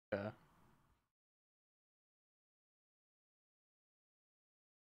Yeah.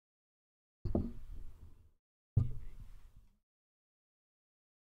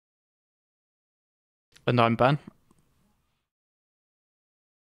 And I'm Ben.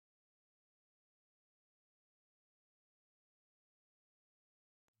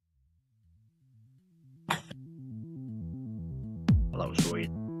 Well, that was weird.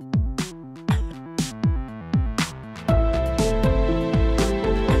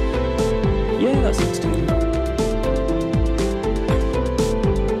 Yeah, that's 16.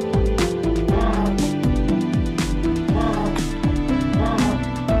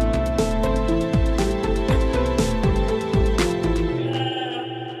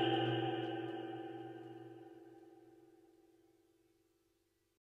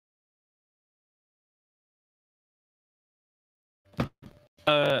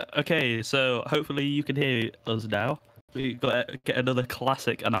 Okay, so hopefully you can hear us now. We got to get another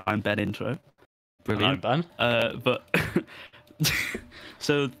classic and I'm Ben intro. Brilliant. And I'm Ben. But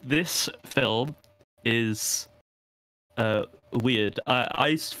so this film is weird.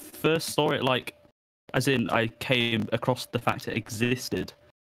 I first saw it like, as in I came across the fact it existed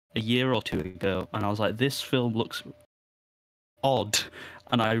a year or two ago, and I was like, this film looks odd,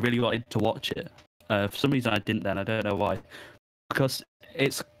 and I really wanted to watch it. For some reason I didn't then. I don't know why, because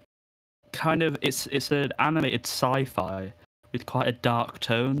it's kind of it's an animated sci-fi with quite a dark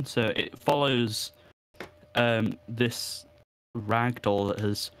tone. So it follows this ragdoll that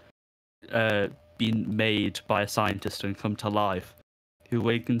has been made by a scientist and come to life, who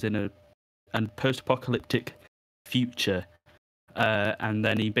awakens in a post-apocalyptic future, and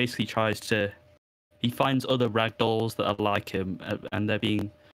then he basically he finds other ragdolls that are like him, and they're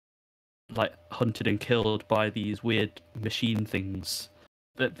being like hunted and killed by these weird machine things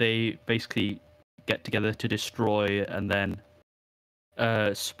that they basically get together to destroy, and then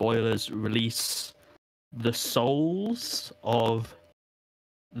spoilers, release the souls of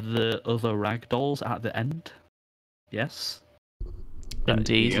the other ragdolls at the end. Yes?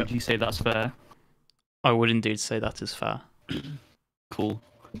 Indeed. Would you say that's fair? I would indeed say that is fair. Cool.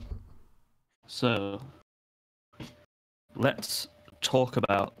 So, let's talk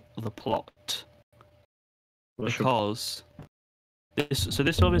about the plot. Because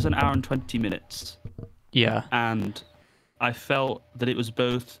this film is an hour and 20 minutes. Yeah. And I felt that it was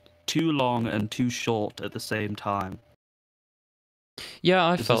both too long and too short at the same time. Yeah,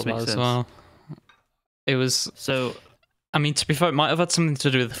 I Does felt this make that as sense? well. It was... So, I mean, to be fair, it might have had something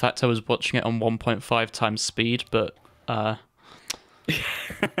to do with the fact I was watching it on 1.5 times speed, but...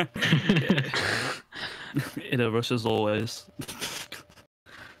 in a rush as always.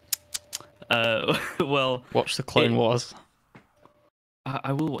 Well... Watch the Clone Wars.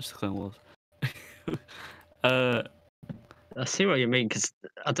 I will watch the Clone Wars. I see what you mean, because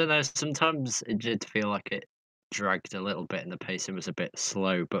I don't know, sometimes it did feel like it dragged a little bit and the pacing was a bit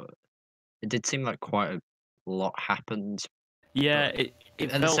slow, but it did seem like quite a lot happened. Yeah, But it at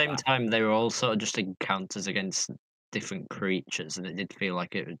felt... the same time, they were all sort of just encounters against different creatures, and it did feel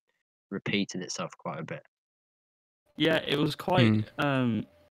like it repeated itself quite a bit. Yeah, it was quite... I don't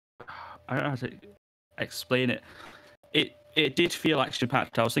know how to explain it. It did feel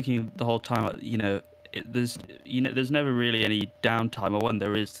action-packed. I was thinking the whole time, like, there's never really any downtime, or when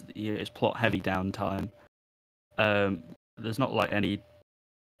there is, it's plot-heavy downtime. There's not like any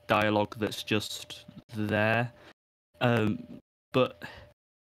dialogue that's just there. But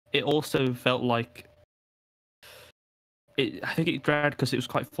it also felt like I think it dragged because it was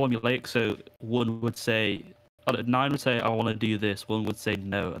quite formulaic. So one would say, 9 would say, "I want to do this." One would say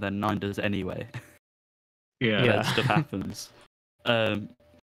no, and then 9 does anyway. Yeah. And stuff happens.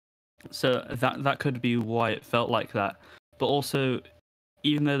 So that could be why it felt like that. But also,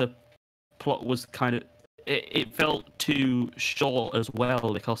 even though the plot was kind of, it felt too short as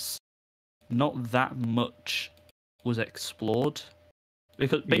well, because not that much was explored.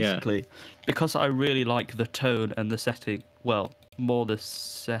 Because basically, because I really like the tone and the setting, well, more the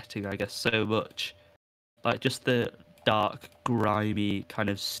setting, I guess, so much. Like, just the dark, grimy, kind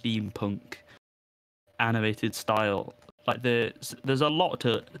of steampunk animated style. Like, there's a lot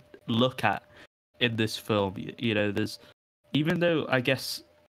to look at in this film. You know, even though I guess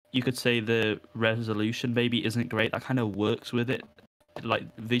you could say the resolution maybe isn't great, that kind of works with it. Like,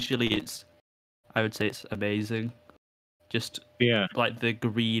 visually, I would say it's amazing. Just like the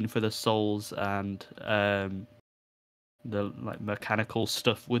green for the souls, and the like mechanical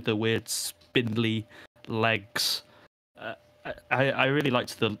stuff with the weird spindly legs. I really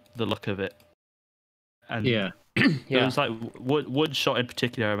liked the look of it. And there was like one shot in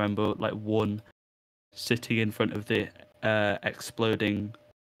particular. I remember like one sitting in front of the exploding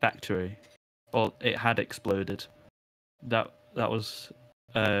factory, or it had exploded. That was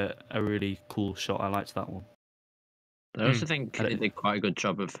a really cool shot. I liked that one. I also think I don't- it did quite a good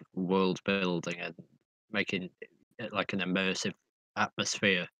job of world building and making it like an immersive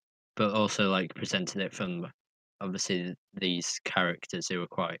atmosphere, but also like presenting it from obviously these characters who are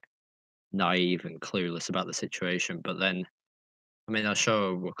quite naive and clueless about the situation. But then, I mean, I'm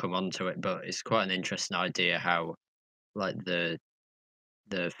sure we'll come on to it, but it's quite an interesting idea how like the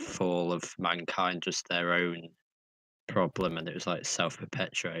fall of mankind was their own problem, and it was like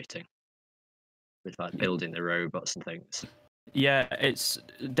self-perpetuating with like building the robots and things. Yeah, it's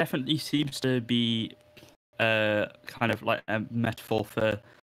definitely seems to be kind of like a metaphor for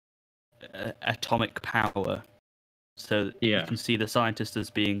atomic power. So you Yeah. can see the scientist as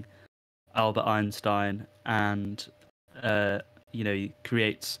being Albert Einstein, and he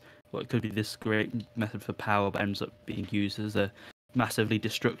creates what could be this great method for power, but ends up being used as a massively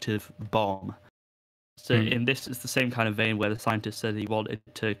destructive bomb. So in this, it's the same kind of vein where the scientist said he wanted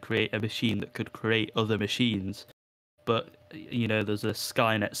to create a machine that could create other machines, but there's a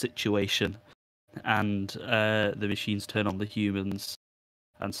Skynet situation, and the machines turn on the humans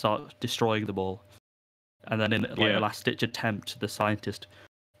and start destroying them all. And then in a last-ditch attempt, the scientist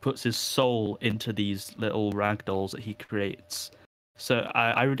puts his soul into these little ragdolls that he creates. So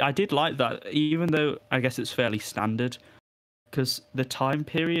I did like that, even though I guess it's fairly standard, because the time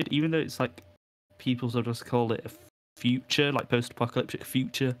period, even though it's like people sort of just call it a future, like post-apocalyptic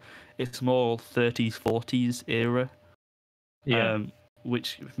future, it's more 30s, 40s era. Yeah.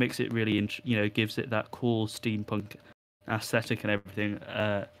 Which makes it really, gives it that cool steampunk aesthetic and everything.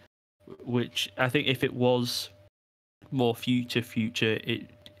 Which I think if it was more future,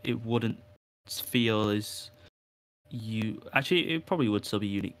 it wouldn't feel as actually it probably would still be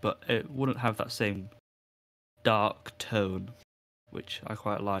unique, but it wouldn't have that same dark tone, which I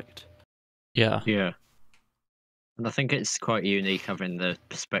quite liked. Yeah. Yeah. And I think it's quite unique having the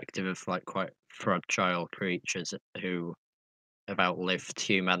perspective of like quite fragile creatures who have outlived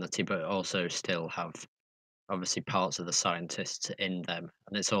humanity, but also still have obviously parts of the scientists in them.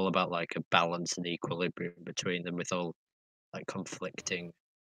 And it's all about like a balance and equilibrium between them with all like conflicting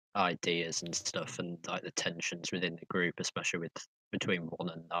ideas and stuff, and like the tensions within the group, especially with between 1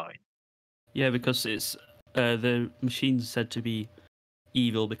 and 9. Yeah, because it's the machines said to be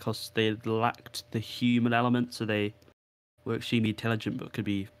evil because they lacked the human element, so they were extremely intelligent but could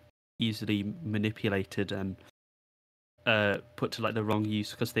be easily manipulated and put to like the wrong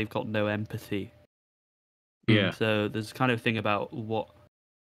use because they've got no empathy. Yeah. So there's kind of thing about what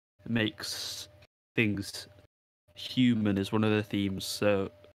makes things human is one of the themes.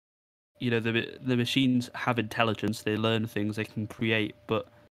 So the machines have intelligence, they learn things, they can create, but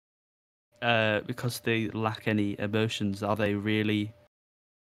because they lack any emotions, can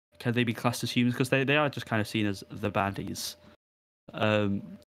they be classed as humans? Because they are just kind of seen as the baddies.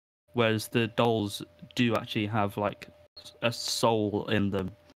 Whereas the dolls do actually have like a soul in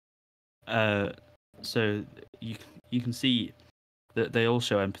them. So you can see that they all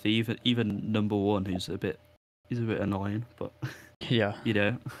show empathy. Even number one, he's a bit annoying, but Yeah.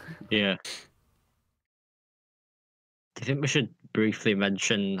 Yeah. Do you think we should briefly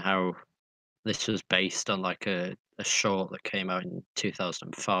mention how this was based on like a short that came out in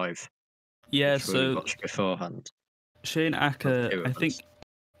 2005, Yeah. which we So watched beforehand? Shane Of Acker, two I of think, us.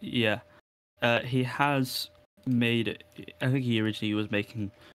 yeah, he has made. I think he originally was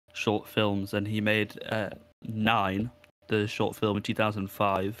making short films, and he made 9, the short film in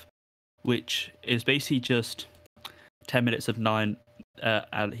 2005, which is basically just 10 minutes of 9,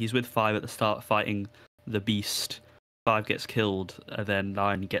 and he's with 5 at the start fighting the beast. 5 gets killed, and then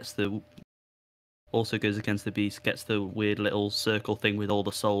 9 also goes against the beast, gets the weird little circle thing with all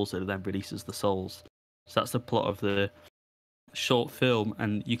the souls, and then releases the souls. So that's the plot of the short film,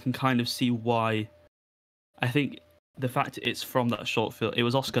 and you can kind of see why. I think the fact it's from that short film, it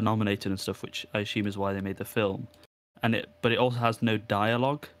was Oscar nominated and stuff, which I assume is why they made the film. But it also has no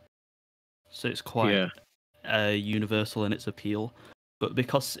dialogue, so it's quite universal in its appeal. But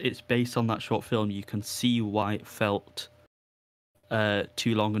because it's based on that short film, you can see why it felt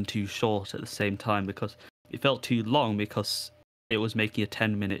too long and too short at the same time, because it felt too long because it was making a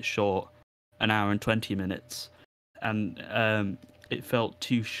 10-minute short an hour and 20 minutes, and it felt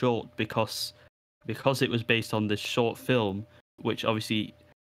too short because it was based on this short film, which obviously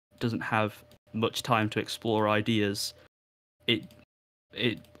doesn't have much time to explore ideas. It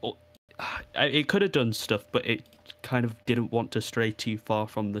could have done stuff, but it kind of didn't want to stray too far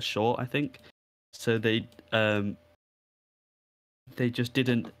from the short, I think. So they just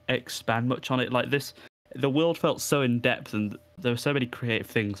didn't expand much on it. Like this the world felt so in depth, and there were so many creative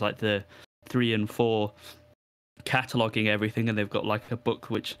things, like the 3 and 4 cataloging everything, and they've got like a book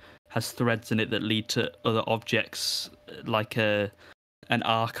which has threads in it that lead to other objects, like an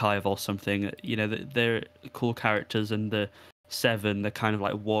archive or something. You know, they're cool characters, and the 7, the kind of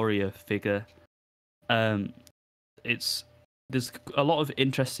like warrior figure. There's a lot of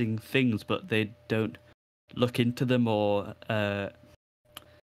interesting things, but they don't look into them, or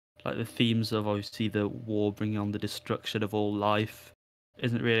like the themes of obviously the war bringing on the destruction of all life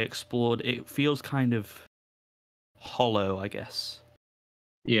isn't really explored. It feels kind of hollow, I guess.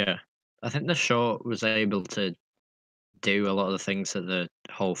 Yeah, I think the short was able to do a lot of the things that the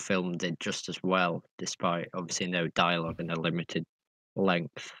whole film did just as well, despite obviously no dialogue and a limited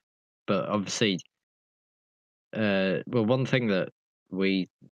length. But obviously, well, one thing that we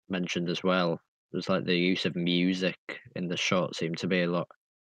mentioned as well was like the use of music in the short seemed to be a lot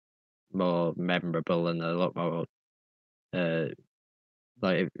more memorable and a lot more uh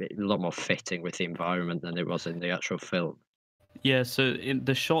a lot more fitting with the environment than it was in the actual film. Yeah, so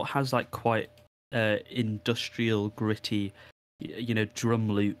the short has like quite industrial, gritty, drum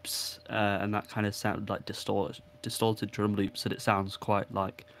loops, and that kind of sound like distorted drum loops, and it sounds quite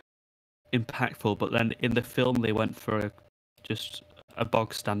like impactful. But then in the film, they went for just a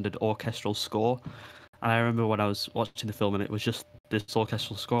bog standard orchestral score. And I remember when I was watching the film and it was just this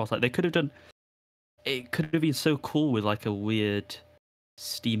orchestral score, I was like, it could have been so cool with like a weird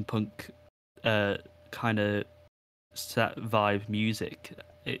steampunk kind of set vibe music.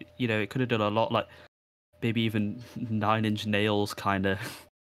 It could have done a lot, like maybe even 9 Inch Nails kind of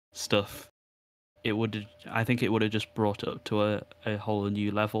stuff. I think it would have just brought it up to a whole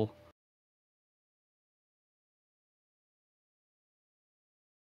new level.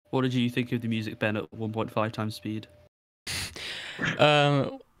 What did you think of the music, Ben, at 1.5 times speed? I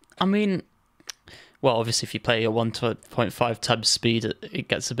mean, well, obviously, if you play at 1.5 times speed, it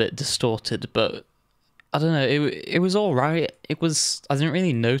gets a bit distorted. But I don't know. It was all right. I didn't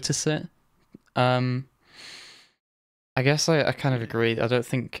really notice it. I guess I kind of agree. I don't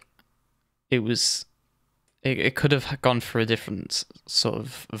think it was. It could have gone for a different sort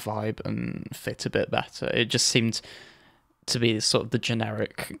of vibe and fit a bit better. It just seemed to be sort of the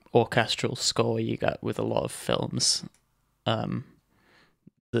generic orchestral score you get with a lot of films.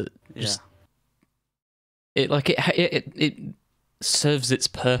 That just it serves its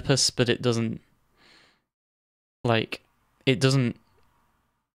purpose, but it doesn't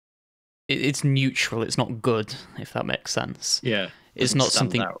it's neutral. It's not good, if that makes sense. Yeah, it's not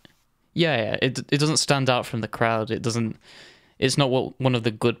something. Out. Yeah. It doesn't stand out from the crowd. It doesn't. It's not one of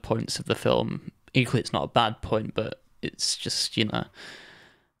the good points of the film. Equally, it's not a bad point, but it's just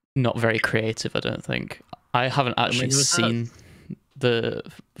not very creative. I don't think. I haven't actually seen the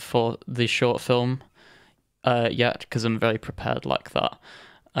short film yet because I'm very prepared like that.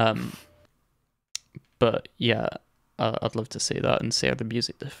 But yeah, I'd love to see that and see how the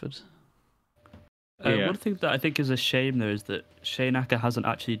music differed. One thing that I think is a shame, though, is that Shane Acker hasn't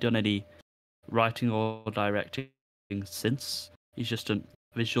actually done any writing or directing since. He's just done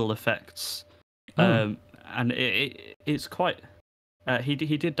visual effects. And it's quite... He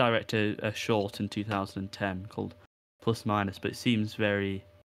did direct a short in 2010 called Plus Minus, but it seems very...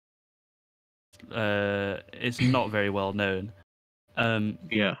 it's not very well known.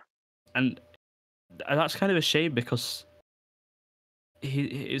 Yeah. And that's kind of a shame because he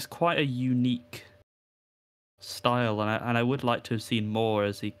is quite a unique style, and I would like to have seen more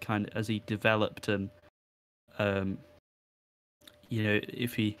as he developed, and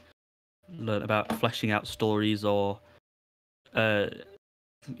if he learned about fleshing out stories, or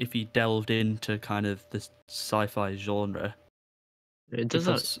if he delved into kind of this sci-fi genre. It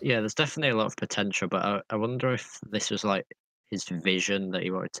doesn't. Yeah, there's definitely a lot of potential, but I wonder if this was like his vision that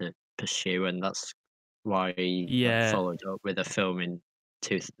he wanted to pursue, and that's why he followed up with a film in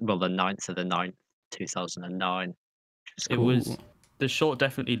the 9th of the 9th, 2009. It was the short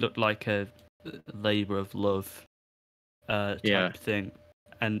definitely looked like a labor of love type thing,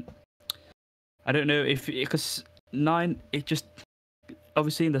 and I don't know if because 9, it just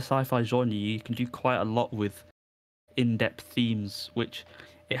obviously in the sci-fi genre you can do quite a lot with in-depth themes, which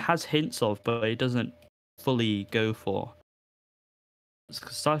it has hints of, but it doesn't fully go for.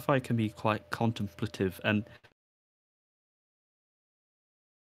 Sci-fi can be quite contemplative, and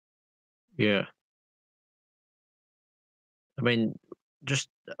yeah. I mean, just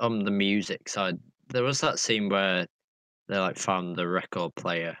on the music side, there was that scene where they like found the record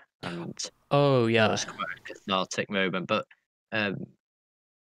player, and that was quite a cathartic moment. But and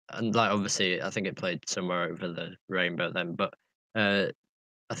like obviously, I think it played somewhere over the rainbow then. But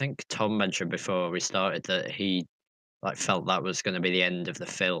I think Tom mentioned before we started that he like felt that was going to be the end of the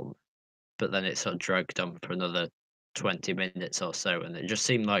film, but then it sort of dragged on for another 20 minutes or so, and it just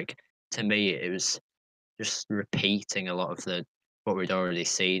seemed like to me it was just repeating a lot of the what we'd already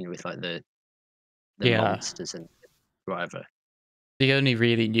seen with like the Yeah. monsters and whatever. The only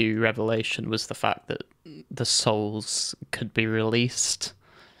really new revelation was the fact that the souls could be released.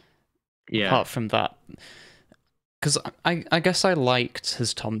 Yeah, Apart from that, because I guess I liked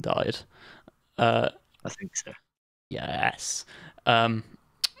as Tom died. I think so. Yes. I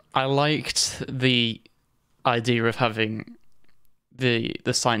liked the idea of having the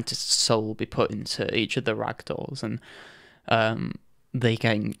scientist's soul be put into each of the ragdolls, and they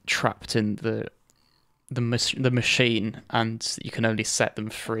getting trapped in the machine, and you can only set them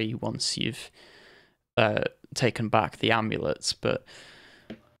free once you've taken back the amulets. But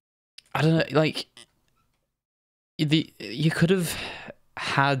I don't know, like you could have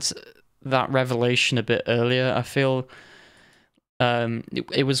had that revelation a bit earlier. I feel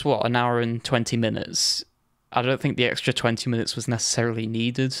it was what, an hour and 20 minutes. I don't think the extra 20 minutes was necessarily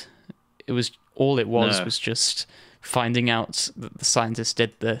needed. It was all it was No. was just finding out that the scientist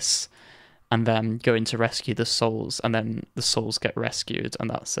did this, and then going to rescue the souls, and then the souls get rescued, and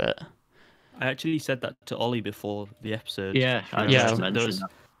that's it. I actually said that to Ollie before the episode. Yeah, I Yeah. just mentioned that.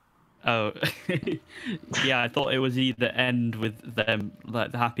 Oh, yeah. I thought it was either end with them,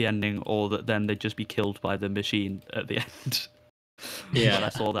 like the happy ending, or that then they'd just be killed by the machine at the end. Yeah. When I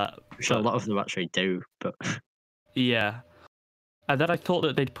saw that. Which a But, lot of them actually do, but yeah. And then I thought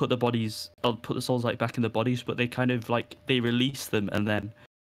that they'd put the bodies, or put the souls like back in the bodies, but they kind of like they release them, and then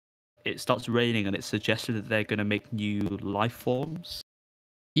it starts raining, and it's suggested that they're going to make new life forms.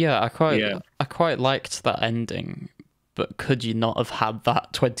 Yeah, Yeah. I quite liked that ending, but could you not have had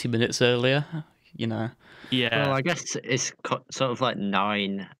that 20 minutes earlier? You know? Yeah. well, I guess it's sort of like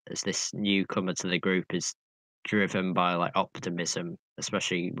Nine as this newcomer to the group is driven by like optimism,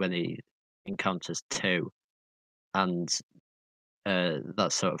 especially when he encounters two, and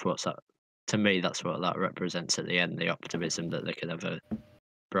that's sort of what's that. To me, that's what that represents at the end: the optimism that they can have a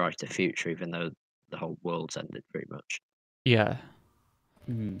brighter future, even though the whole world's ended pretty much. Yeah.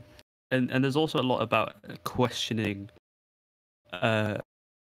 Mm. And there's also a lot about questioning. I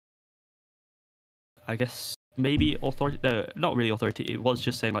guess maybe authority. No, not really authority. It was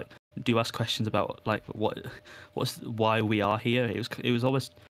just saying like, do ask questions about like why we are here. It was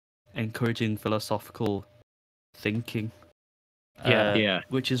almost encouraging philosophical thinking. Yeah. Yeah.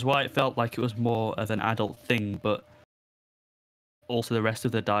 Which is why it felt like it was more of an adult thing, but also the rest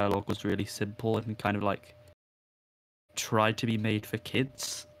of the dialogue was really simple and kind of like tried to be made for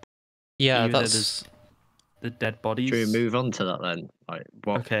kids. Yeah, Even though that's... there's the dead bodies. Should we move on to that then? Like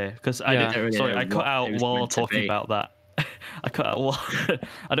what? Okay, because Yeah. I don't didn't. really Sorry, know I cut what out it was while meant to talking be. about that. I cut out while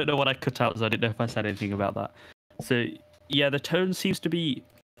I don't know what I cut out, so I didn't know if I said anything about that. So yeah, the tone seems to be.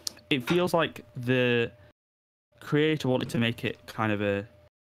 It feels like the creator wanted to make it kind of a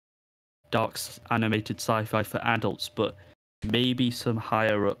dark animated sci-fi for adults, but maybe some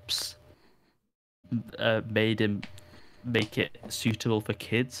higher ups made him make it suitable for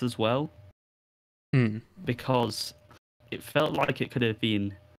kids as well, because it felt like it could have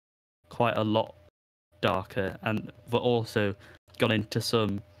been quite a lot darker, but also gone into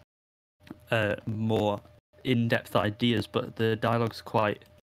some more in-depth ideas. But the dialogue's quite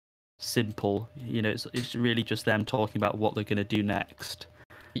simple. You know, it's really just them talking about what they're going to do next.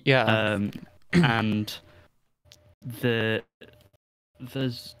 Yeah. And there's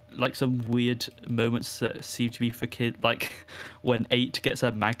like some weird moments that seem to be for kids, like when 8 gets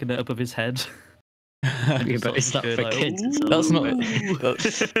a magnet above his head. Yeah, but it's not for kids. It's a That's little not.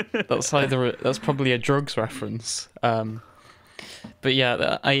 bit- That's probably a drugs reference. But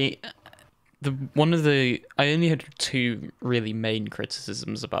yeah, I only had two really main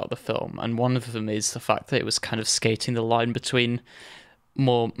criticisms about the film, and one of them is the fact that it was kind of skating the line between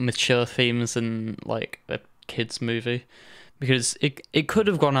more mature themes and like a kids movie, because it could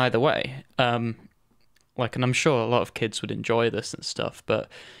have gone either way. Like, and I'm sure a lot of kids would enjoy this and stuff, but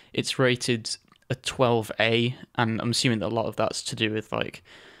it's rated a 12A, and I'm assuming that a lot of that's to do with like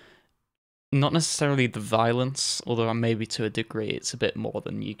not necessarily the violence, although maybe to a degree it's a bit more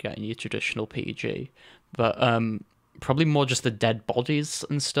than you get in your traditional PG, but probably more just the dead bodies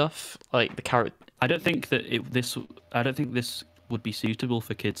and stuff, like the character. I don't think this would be suitable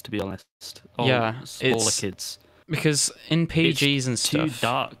for kids, to be honest. Or Yeah, smaller kids. Because in PGs and Too stuff,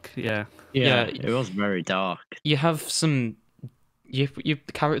 dark. Yeah. yeah, Yeah. it was very dark. you have some you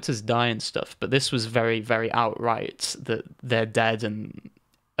characters die and stuff, but this was very, very outright that they're dead and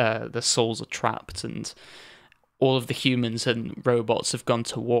their souls are trapped, and all of the humans and robots have gone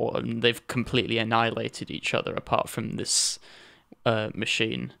to war and they've completely annihilated each other apart from this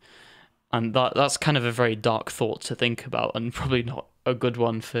machine. And that's kind of a very dark thought to think about, and probably not a good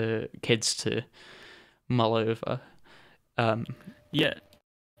one for kids to mull over. Yeah,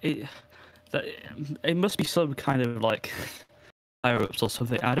 it must be some kind of like higher ups or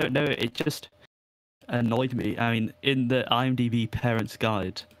something. I don't know. It just annoyed me. I mean, in the IMDb Parents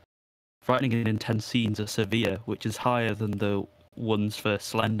Guide, frightening and intense scenes are severe, which is higher than the ones for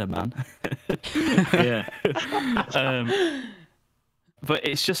Slender Man. Yeah. But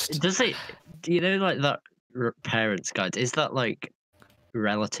it's just Does it? Do you know, like that parents' guide? Is that like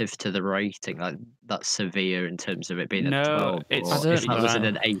relative to the rating? Like that's severe in terms of it being No, a 12? it's- Or I don't if that was in know.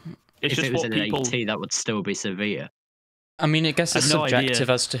 an 8, it's if just it was what in an people. 18, that would still be severe. I mean, I guess I've it's no subjective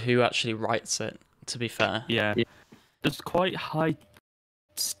idea. as to who actually writes it, to be fair. Yeah. Yeah. There's quite high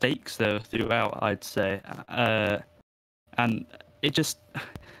stakes though throughout, I'd say, and it just.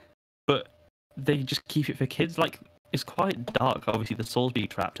 But they just keep it for kids. Like, it's quite dark. Obviously, the soul's being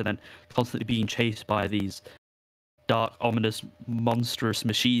trapped and then constantly being chased by these dark, ominous, monstrous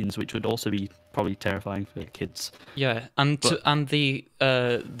machines, which would also be probably terrifying for kids. Yeah, and the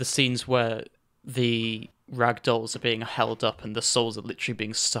scenes where the ragdolls are being held up and the souls are literally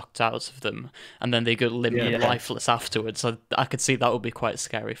being sucked out of them, and then they go limp and Yeah. lifeless afterwards. I could see that would be quite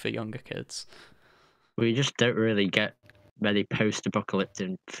scary for younger kids. We just don't really get many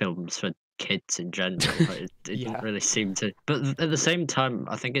post-apocalyptic films for kids in general. Like, it Yeah. doesn't really seem to. But at the same time,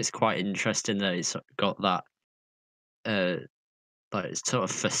 I think it's quite interesting that it's got that, like sort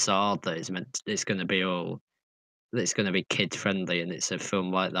of facade that it's going to be all, that it's going to be kid friendly, and it's a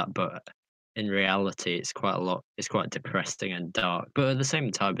film like that. But in reality, it's quite a lot. It's quite depressing and dark. But at the same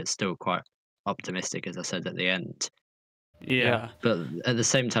time, it's still quite optimistic, as I said at the end. Yeah. But at the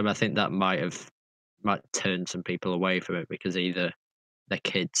same time, I think that might turn some people away from it because either they're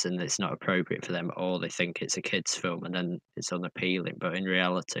kids and it's not appropriate for them, or they think it's a kids' film and then it's unappealing. But in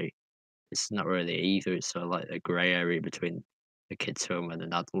reality, it's not really either. It's sort of like a grey area between a kids' film and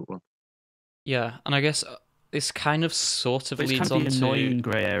an adult one. Yeah, and I guess this kind of sort of But it's leads kind on of the to annoying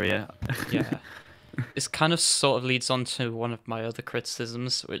grey area. yeah. This kind of sort of leads on to one of my other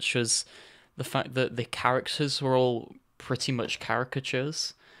criticisms, which was the fact that the characters were all pretty much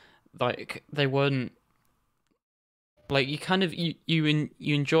caricatures. Like they weren't like you kind of you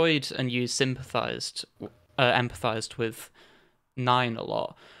enjoyed and you empathized with Nine a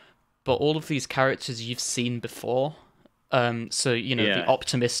lot, but all of these characters you've seen before. So you know the Yeah.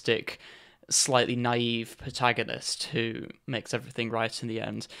 optimistic, slightly naive protagonist who makes everything right in the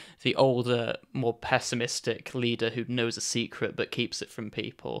end, the older, more pessimistic leader who knows a secret but keeps it from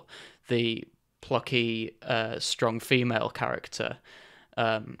people, the plucky, strong female character,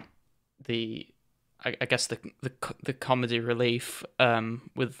 I guess the comedy relief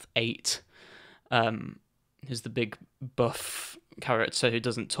with 8, who's the big buff character who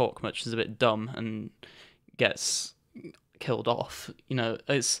doesn't talk much, is a bit dumb and gets killed off. You know,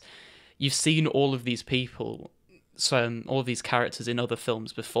 you've seen all of these people, all of these characters in other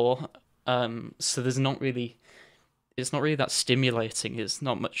films before, so it's not really that stimulating. It's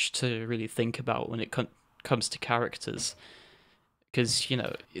not much to really think about when it comes to characters, because you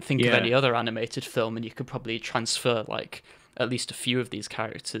know, think of Yeah. any other animated film and you could probably transfer like at least a few of these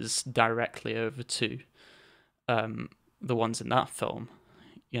characters directly over to the ones in that film,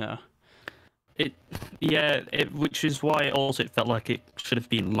 you know. Which is why also it felt like it should have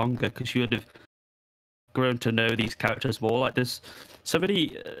been longer, because you would have grown to know these characters more. Like there's so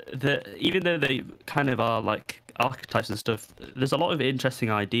many that even though they kind of are like archetypes and stuff, there's a lot of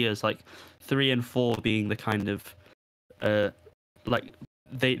interesting ideas. Like 3 and 4 being the kind of like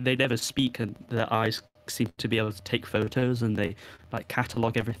they never speak and their eyes seem to be able to take photos and they like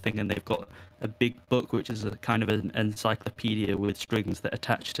catalog everything, and they've got a big book which is a kind of an encyclopedia with strings that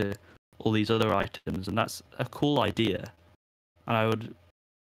attach to all these other items, and that's a cool idea. And I would,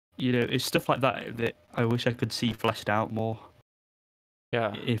 you know, it's stuff like that that I wish I could see fleshed out more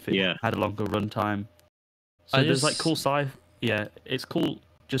Yeah. if it Yeah. had a longer runtime. So there's like cool it's cool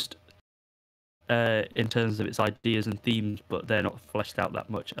just in terms of its ideas and themes, but they're not fleshed out that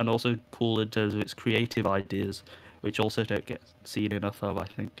much, and also cool in terms of its creative ideas, which also don't get seen enough of, I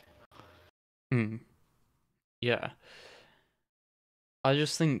think. Yeah. I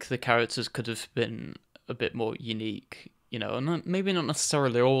just think the characters could have been a bit more unique, you know, and maybe not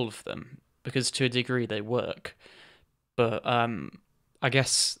necessarily all of them, because to a degree they work. But I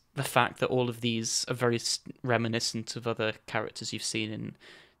guess the fact that all of these are very reminiscent of other characters you've seen in,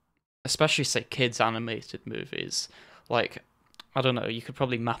 especially say kids animated movies, like I don't know, you could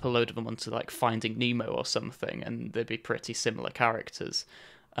probably map a load of them onto like Finding Nemo or something, and they'd be pretty similar characters.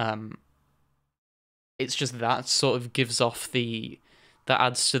 It's just that sort of gives off that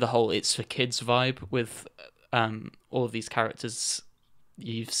adds to the whole it's for kids vibe with all of these characters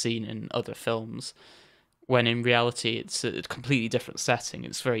you've seen in other films, when in reality it's a completely different setting.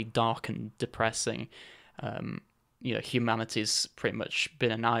 It's very dark and depressing. Humanity's pretty much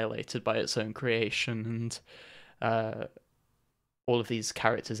been annihilated by its own creation, and all of these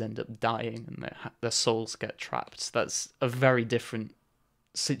characters end up dying, and their souls get trapped. That's a very different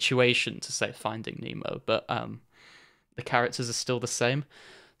situation to, say, Finding Nemo, but the characters are still the same,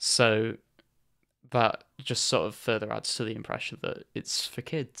 so that just sort of further adds to the impression that it's for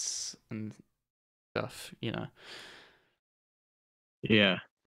kids and stuff, Yeah. Yeah,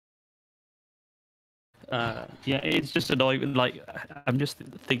 it's just annoying. Like, I'm just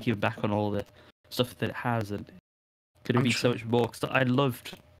thinking back on all the stuff that it has, and could have been so much more. Because I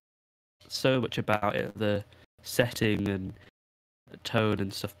loved so much about it, the setting and the tone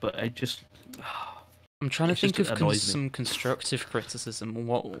and stuff. But I just, I'm trying to think of some constructive criticism.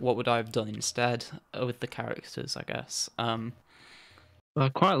 What would I have done instead with the characters? I guess. Well, I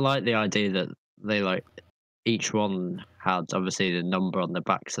quite like the idea that they each one had obviously the number on the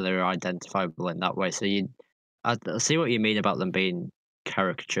back, so they were identifiable in that way. So I see what you mean about them being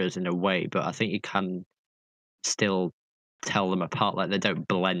caricatures in a way, but I think you can still tell them apart. Like, they don't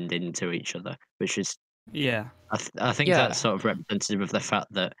blend into each other, which is I think that's sort of representative of the fact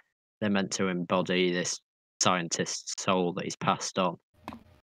that they're meant to embody this scientist's soul that he's passed on.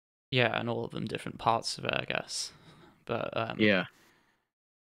 Yeah, and all of them different parts of it, I guess. But yeah.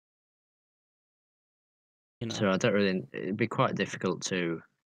 So I don't really. It'd be quite difficult to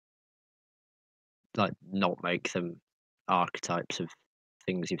not make them archetypes of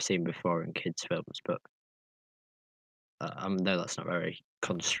things you've seen before in kids' films, but I know that's not very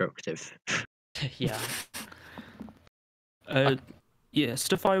constructive. Yeah. Yeah,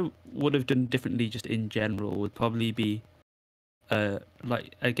 stuff I would have done differently just in general would probably be make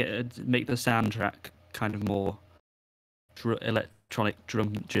the soundtrack kind of more electronic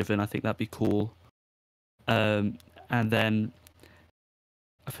drum driven. I think that'd be cool. And then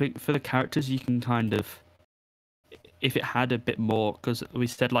I think for the characters, you can kind of, if it had a bit more, because we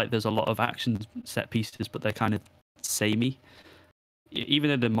said there's a lot of action set pieces, but they're kind of samey. Even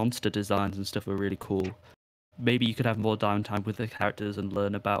though the monster designs and stuff are really cool, maybe you could have more downtime with the characters and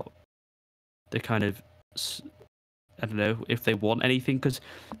learn about the kind of, I don't know, if they want anything, because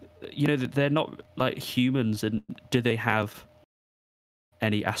they're not like humans, and do they have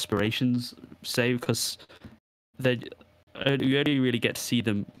any aspirations, say, because you only really get to see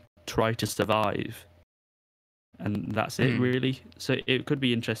them try to survive, and that's it really. So it could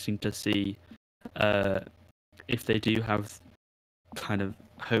be interesting to see if they do have kind of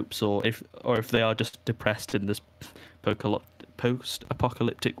hopes, or if they are just depressed in this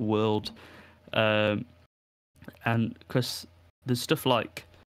post-apocalyptic world, and because there's stuff like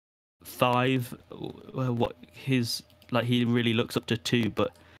 5, what his he really looks up to 2,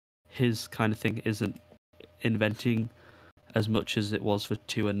 but his kind of thing isn't inventing as much as it was for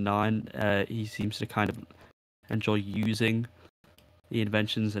 2 and 9. He seems to kind of enjoy using the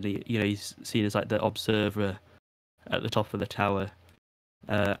inventions, and he's seen as the observer at the top of the tower.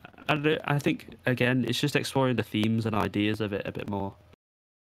 I think again it's just exploring the themes and ideas of it a bit more.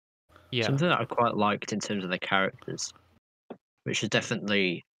 Yeah. Something that I quite liked in terms of the characters, which is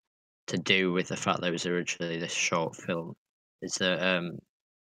definitely to do with the fact that it was originally this short film, is that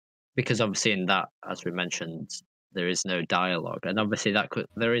because obviously in that, as we mentioned, there is no dialogue, and obviously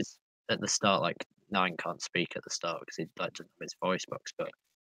there is at the start, 9 can't speak at the start because he doesn't have his voice box, but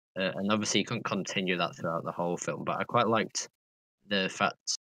and obviously you couldn't continue that throughout the whole film. But I quite liked the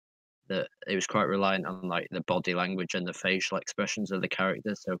fact that it was quite reliant on the body language and the facial expressions of the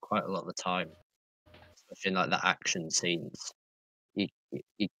characters. So quite a lot of the time, especially in the action scenes, you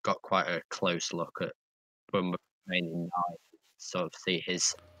got quite a close look at when we're remaining night, sort of see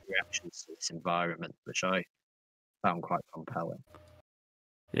his reactions to this environment, which I found quite compelling.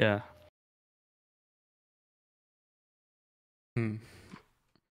 Yeah. I'm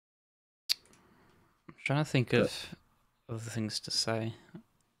trying to think of other things to say.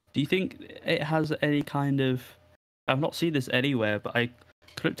 Do you think it has any kind of... I've not seen this anywhere, but I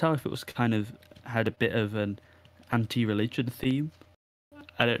couldn't tell if it was kind of had a bit of an anti-religion theme.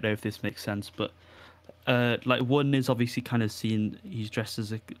 I don't know if this makes sense, but one is obviously kind of seen, he's dressed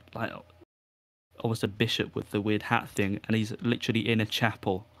as almost a bishop with the weird hat thing, and he's literally in a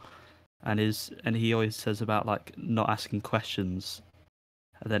chapel, and he always says about not asking questions,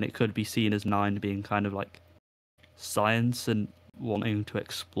 and then it could be seen as 9 being kind of science and wanting to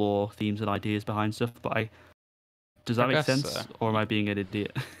explore themes and ideas behind stuff. But does that I make guess sense, so. or am I being an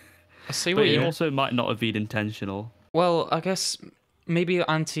idiot? I see But what it you. also might not have been intentional. Well, I guess maybe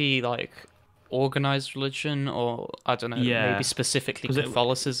anti like organized religion, or I don't know, Yeah, maybe specifically 'cause it-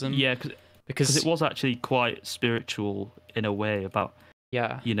 Catholicism. Yeah, because because it was actually quite spiritual in a way about,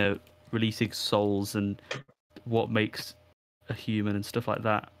 yeah, you know, releasing souls and what makes a human and stuff like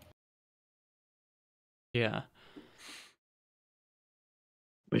that. yeah,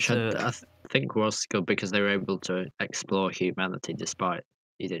 Which So I think was good because they were able to explore humanity despite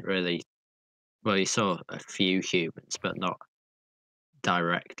you didn't really. Well, you saw a few humans, but not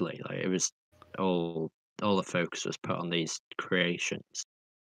directly. Like it was all the focus was put on these creations.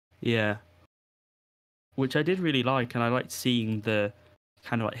 yeah, which I did really like, and I liked seeing the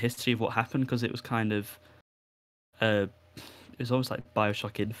kind of like history of what happened because it was kind of, it was almost like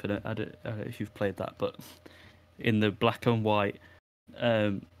Bioshock Infinite. I don't know if you've played that, but in the black and white,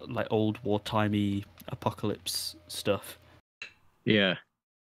 like old wartimey apocalypse stuff. Yeah,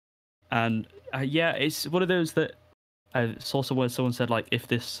 And yeah, it's one of those that I saw somewhere someone said like if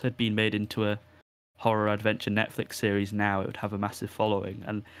this had been made into a horror adventure Netflix series now, it would have a massive following,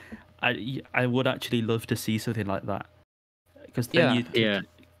 and I would actually love to see something like that because then Yeah. you could Yeah.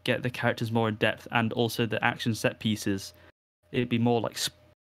 get the characters more in depth and also the action set pieces. It'd be more like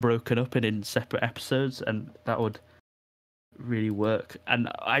broken up and in separate episodes, and that would really work. And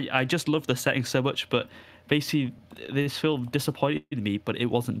I just love the setting so much, but basically this film disappointed me, but it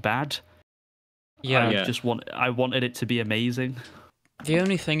wasn't bad. yeah. I wanted it to be amazing. The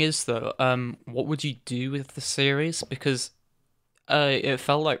only thing is though, what would you do with the series? Because it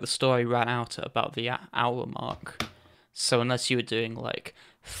felt like the story ran out at about the hour mark. So unless you were doing like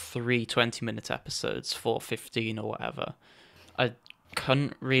 3 20-minute episodes, 4:15 or whatever, I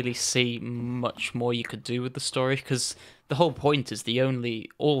couldn't really see much more you could do with the story because the whole point is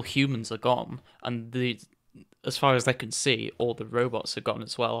all humans are gone, and as far as they can see, all the robots are gone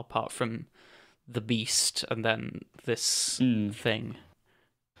as well, apart from the beast and then this thing.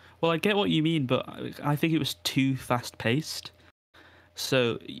 Well, I get what you mean, but I think it was too fast paced.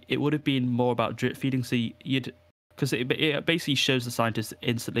 So it would have been more about drip feeding. So you'd, because it basically shows the scientists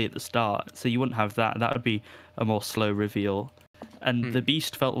instantly at the start. So you wouldn't have that. That would be a more slow reveal. And the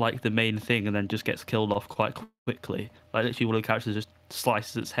beast felt like the main thing, and then just gets killed off quite quickly. Like literally, one of the characters just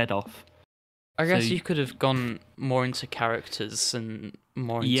slices its head off. I guess So you could have gone more into characters and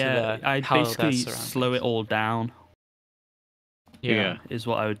more into yeah, I'd how basically they're slow it all down. Yeah. Is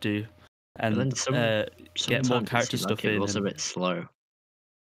what I would do, and then get more sometimes it character seemed like stuff it in. was a bit slow.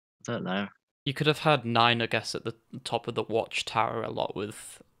 I don't know. You could have had 9, I guess, at the top of the watchtower a lot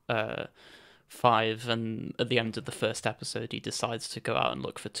with 5, and at the end of the first episode, he decides to go out and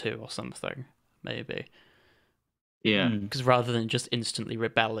look for 2 or something, maybe. Yeah. Because rather than just instantly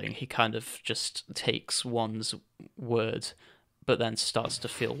rebelling, he kind of just takes one's word, but then starts to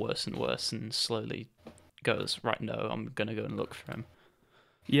feel worse and worse, and slowly goes, right, no, I'm gonna go and look for him.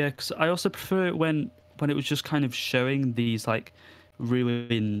 Yeah, because I also prefer it when it was just kind of showing these like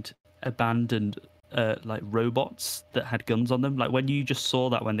ruined, abandoned like robots that had guns on them. Like when you just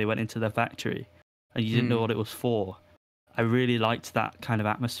saw that when they went into their factory and you didn't know what it was for. I really liked that kind of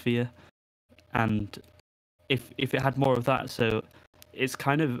atmosphere, and if it had more of that, so it's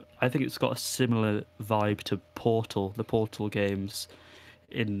kind of, I think it's got a similar vibe to Portal, the Portal games,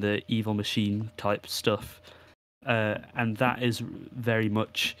 in the evil machine type stuff. And that is very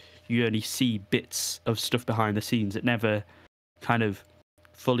much, you only see bits of stuff behind the scenes. It never kind of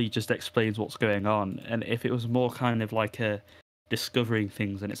fully just explains what's going on. And if it was more kind of like a discovering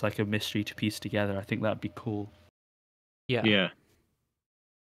things and it's like a mystery to piece together, I think that'd be cool. Yeah. Yeah.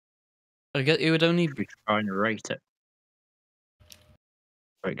 I guess it would only. Should we try and rate it?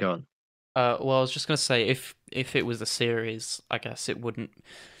 Right, go on. Well, I was just gonna say, if it was a series, I guess it wouldn't.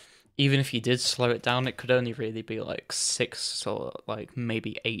 Even if you did slow it down, it could only really be like 6 or like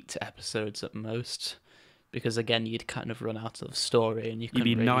maybe 8 episodes at most, because again, you'd kind of run out of story, and You'd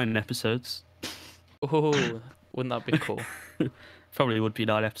be really... 9 episodes. Oh, wouldn't that be cool? Probably would be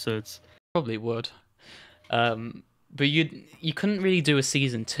 9 episodes. Probably would. But you couldn't really do a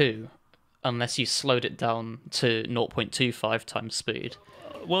season 2 unless you slowed it down to 0.25 times speed.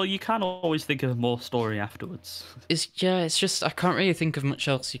 Well, you can always think of more story afterwards. It's just I can't really think of much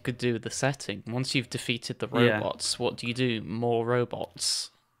else you could do with the setting. Once you've defeated the robots, what do you do? More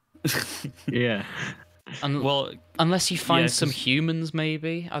robots? Yeah. And well, unless you find some 'cause humans,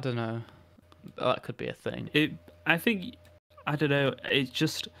 maybe, I don't know. That could be a thing. I think, I don't know. It's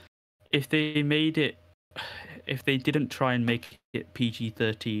just if they didn't try and make it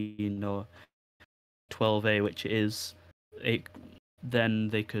PG-13 or 12A, which it is, then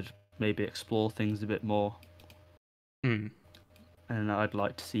they could maybe explore things a bit more, Hmm. and I'd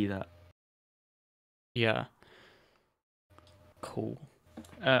like to see that. Yeah. Cool.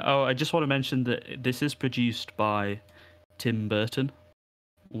 I just want to mention that this is produced by Tim Burton,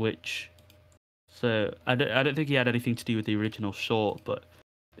 so I don't think he had anything to do with the original short, but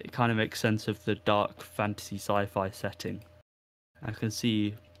it kind of makes sense of the dark fantasy sci-fi setting. I can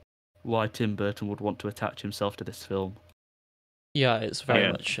see why Tim Burton would want to attach himself to this film. Yeah, it's very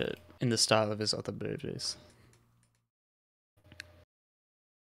Yeah. much in the style of his other movies.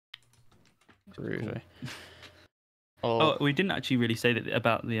 Groovy. Oh, we didn't actually really say that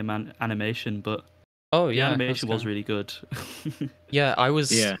about the animation, but Oh the yeah, animation was really good. Yeah, I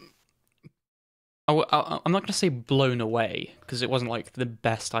was. Yeah. I'm not gonna say blown away because it wasn't like the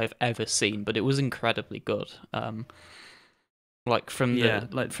best I've ever seen, but it was incredibly good. Like from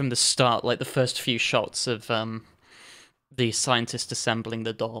the start, like the first few shots of the scientist assembling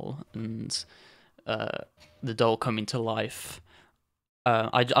the doll and the doll coming to life.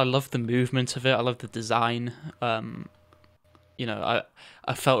 I love the movement of it. I love the design. You know,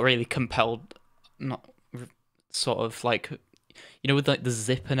 I felt really compelled, not sort of like, you know, with like the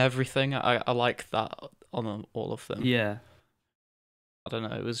zip and everything. I like that on all of them. Yeah. I don't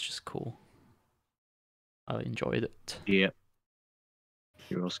know. It was just cool. I enjoyed it. Yeah.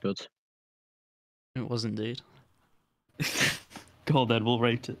 It was good. It was indeed. Go on then, we'll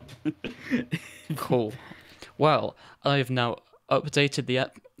rate it. Cool. Well, I've now updated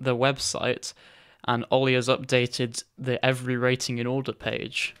the website, and Ollie has updated the every rating in order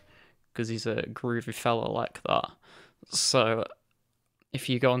page because he's a groovy fella like that. So, if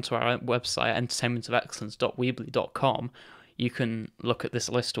you go onto our website, entertainmentofexcellence.weebly.com, you can look at this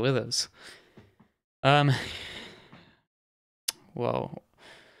list with us. Well,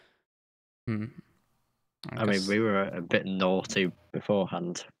 I mean, we were a bit naughty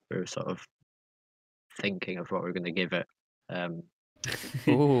beforehand. We were sort of thinking of what we were going to give it.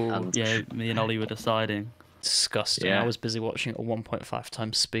 Ooh, and Yeah, me and Ollie were deciding. disgusting. Yeah. I was busy watching at 1.5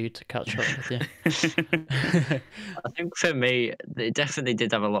 times speed to catch up with you. I think for me, it definitely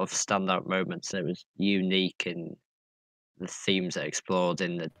did have a lot of standout moments. It was unique in the themes it explored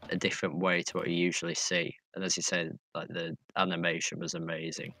in a different way to what you usually see. And as you said, like the animation was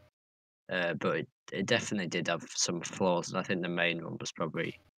amazing. But it definitely did have some flaws, and I think the main one was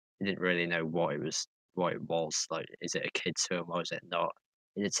probably you didn't really know what it was. Like, is it a kids' film or is it not?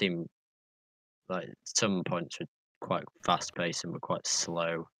 It did seem like some points were quite fast paced and were quite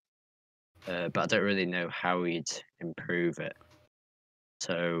slow. But I don't really know how he'd improve it.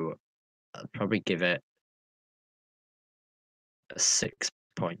 So I'd probably give it a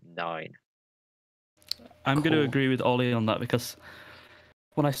 6.9. I'm going to Cool. agree with Ollie on that because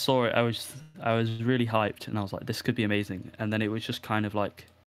when I saw it, I was really hyped and I was like, this could be amazing. And then it was just kind of like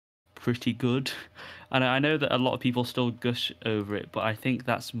pretty good. And I know that a lot of people still gush over it, but I think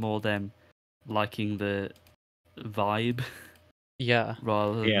that's more them liking the vibe Yeah.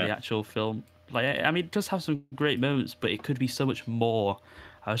 rather than Yeah. the actual film. Like, I mean, it does have some great moments, but it could be so much more.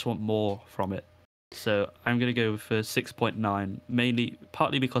 I just want more from it. So I'm going to go for 6.9,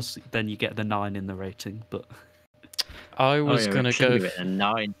 partly because then you get the 9 in the rating, but I was we gonna should go. give it a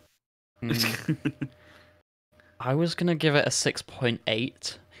 9. I was gonna give it a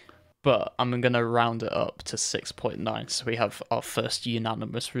 6.8, but I'm gonna round it up to 6.9, so we have our first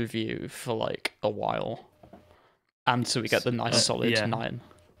unanimous review for like a while, and so we get the nice solid yeah. 9.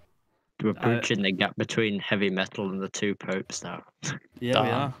 We're bridging the gap between heavy metal and the two popes now. yeah, we Damn.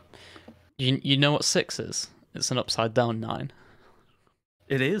 are. You know what 6 is? It's an upside down 9.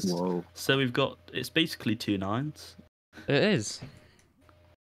 It is. Whoa. So it's basically 2 9s. It is.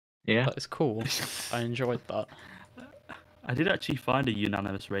 Yeah. That is cool. I enjoyed that. I did actually find a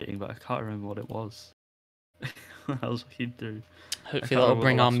unanimous rating, but I can't remember what it was. I was looking through. Hopefully can't that'll remember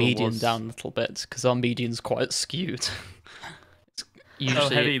bring what the our last one median was. down a little bit, because our median's quite skewed. It's usually, Oh,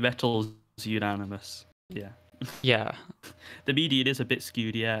 heavy metal's unanimous. Yeah. yeah. The median is a bit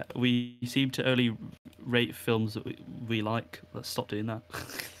skewed, yeah. We seem to only rate films that we like. Let's stop doing that.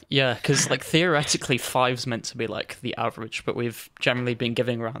 Yeah, because like theoretically 5's meant to be like the average, but we've generally been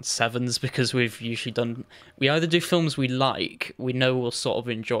giving around 7s because we've usually we either do films we like, we know we'll sort of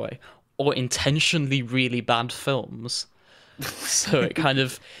enjoy, or intentionally really bad films. So it kind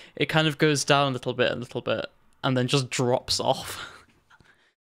of goes down a little bit, and then just drops off.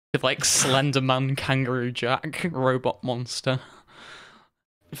 With like Slender Man, Kangaroo Jack, Robot Monster.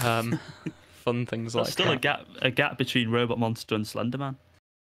 Fun things There's like still that. a gap between Robot Monster and Slenderman.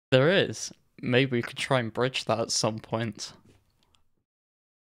 There is. Maybe we could try and bridge that at some point.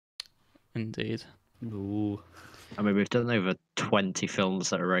 Indeed. Ooh. I mean, we've done over 20 films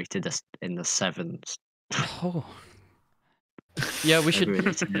that are rated in the sevens. Oh. Yeah, we should Maybe we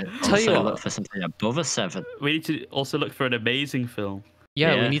need to tell you also look what. for something above a 7. We need to also look for an amazing film.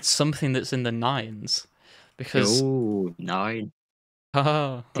 Yeah, we Yeah. need something that's in the 9s. Because Ooh, 9.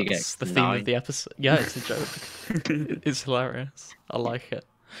 haha, To get that's the theme of 9. the episode. Yeah, it's a joke. It's hilarious. I like it.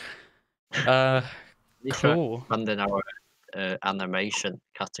 Cool. Expanding our animation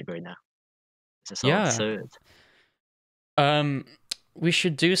category now. It's so Yeah. absurd. We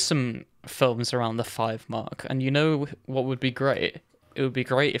should do some films around the 5 mark, and you know what would be great? It would be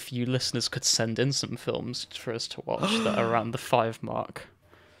great if you listeners could send in some films for us to watch that are around the 5 mark.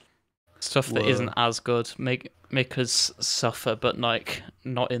 Stuff that isn't as good. Make us suffer, but like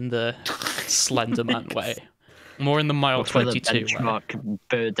not in the Slenderman way. More in the Mile Well, for the 22 way. benchmark,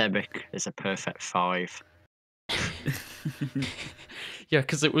 Birdemic is a perfect 5. Yeah,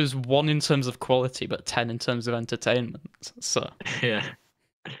 because it was 1 in terms of quality, but 10 in terms of entertainment. So Yeah.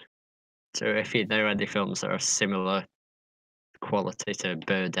 So if you know any films that are similar quality to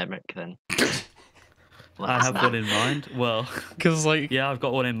Birdemic, then I have one in mind. Well, because like yeah, I've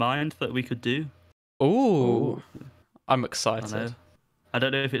got one in mind that we could do. ooh, I'm I excited. know. I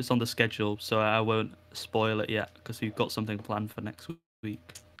don't know if it's on the schedule, so I won't spoil it yet because we've got something planned for next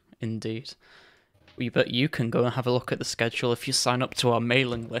week. Indeed. But you can go and have a look at the schedule if you sign up to our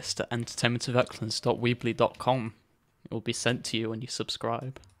mailing list at entertainmentofexcellence.weebly.com. It will be sent to you when you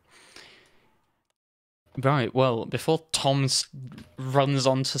subscribe. Right, well, before Tom runs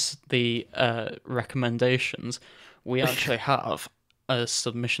on to the recommendations, we actually have a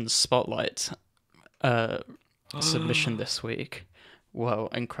submission spotlight submission this week. Whoa,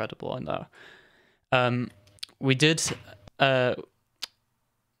 incredible, I know. We did...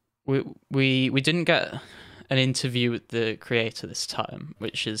 We didn't get an interview with the creator this time,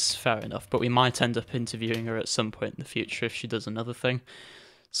 which is fair enough, but we might end up interviewing her at some point in the future if she does another thing.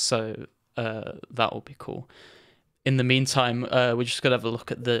 So that will be cool. In the meantime, we're just going to have a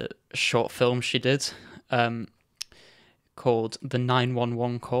look at the short film she did called The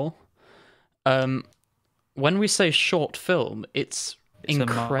 911 Call. When we say short film, it's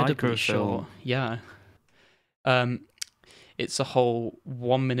incredibly short. Yeah. It's a whole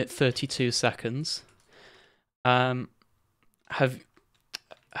 1 minute 32 seconds. Have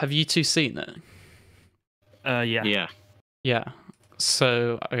you two seen it? Yeah. Yeah. Yeah.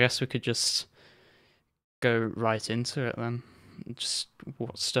 So I guess we could just go right into it then. Just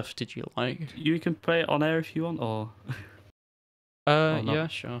what stuff did you like? You can play it on air if you want, or not? Yeah,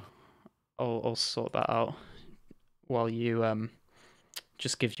 sure. I'll sort that out while you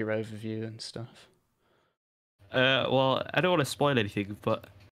just give your overview and stuff. Well, I don't want to spoil anything, but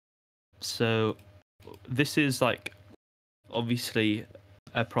so this is like obviously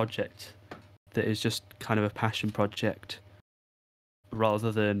a project that is just kind of a passion project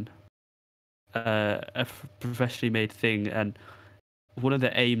rather than a professionally made thing, and one of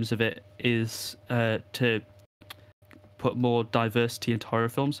the aims of it is to put more diversity into horror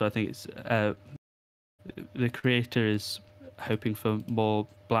films. So I think it's the creator is hoping for more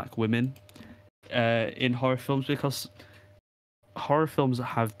black women in horror films, because horror films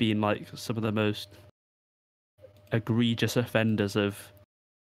have been like some of the most egregious offenders of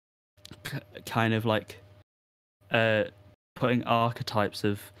kind of like putting archetypes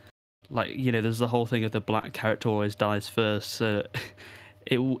of, like, you know, there's the whole thing of the black character always dies first. So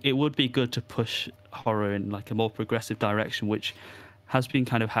it would be good to push horror in like a more progressive direction, which has been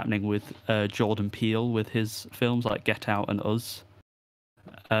kind of happening with Jordan Peele with his films like Get Out and Us.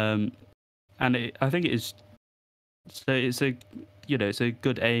 And I think it is. So it's a, you know, it's a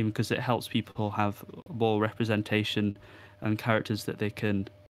good aim because it helps people have more representation and characters that they can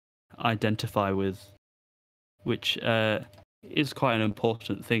identify with, which is quite an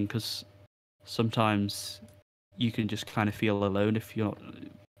important thing, because sometimes you can just kind of feel alone if you're not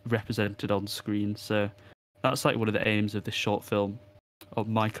represented on screen. So that's like one of the aims of this short film, or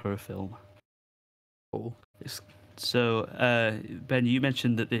microfilm. Cool. So Ben, you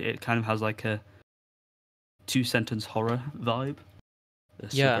mentioned that it kind of has like a 2-sentence horror vibe.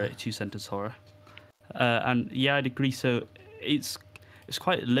 Yeah. 2-sentence horror. And yeah, I'd agree. So it's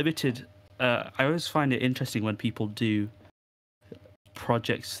quite limited. I always find it interesting when people do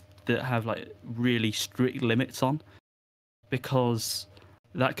projects that have like really strict limits on, because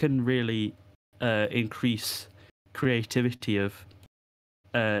that can really increase creativity of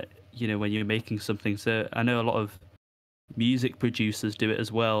you know, when you're making something. So I know a lot of music producers do it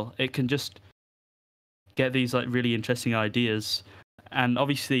as well. It can just get these like really interesting ideas, and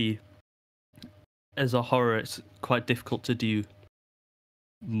obviously as a horror it's quite difficult to do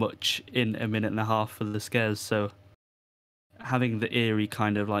much in a minute and a half for the scares. So having the eerie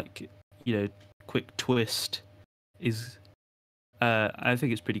kind of like, quick twist is, I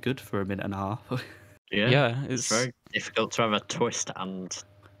think it's pretty good for a minute and a half. Yeah, it's very difficult to have a twist and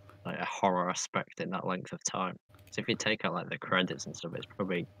like a horror aspect in that length of time. So if you take out like the credits and stuff, it's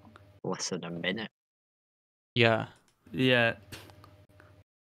probably less than a minute. yeah. Yeah.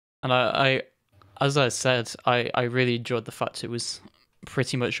 And I as I said, I really enjoyed the fact it was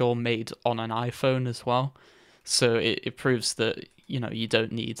pretty much all made on an iPhone as well. So it proves that, you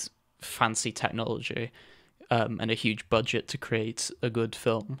don't need fancy technology and a huge budget to create a good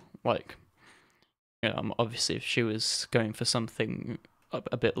film. Like, obviously if she was going for something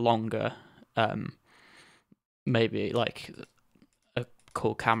a bit longer, maybe like a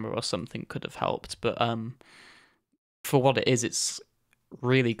cool camera or something could have helped. But for what it is, it's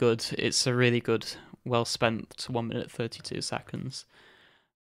really good. It's a really good, well spent 1 minute 32 seconds.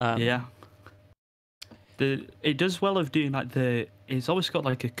 Yeah. It does well of doing like it's always got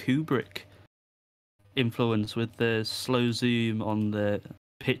like a Kubrick influence with the slow zoom on the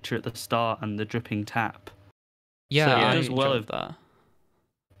picture at the start and the dripping tap. Yeah, so I it does well enjoyed of that.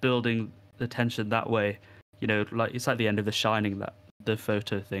 building the tension that way. Like it's like the end of The Shining, that the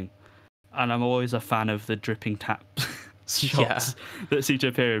photo thing. And I'm always a fan of the dripping tap shots that seem to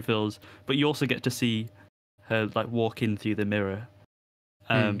appear in films. But you also get to see her like walk in through the mirror.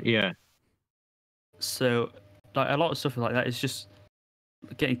 Yeah. So like a lot of stuff like that is just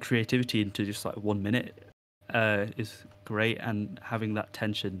getting creativity into just like 1 minute is great, and having that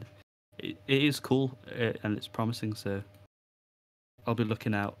tension, it is cool and it's promising. So I'll be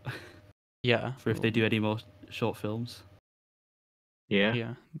looking out for if they do any more short films.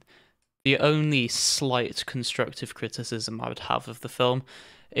 Yeah. The only slight constructive criticism I would have of the film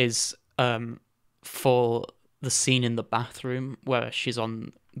is for the scene in the bathroom where she's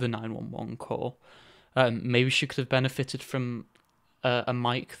on the 911 call. Maybe she could have benefited from a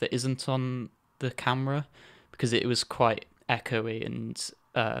mic that isn't on the camera, because it was quite echoey and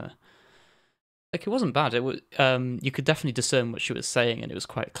like it wasn't bad. It was you could definitely discern what she was saying and it was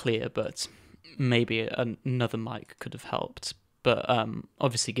quite clear, but maybe another mic could have helped. But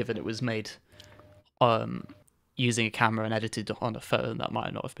obviously, given it was made using a camera and edited on a phone, that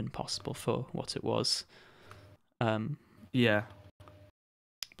might not have been possible for what it was. Yeah.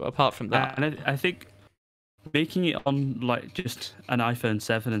 But apart from that, and I think making it on like just an iPhone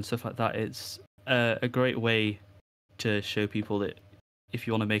 7 and stuff like that, it's a great way to show people that if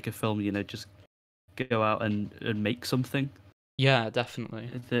you want to make a film, just go out and make something. Yeah,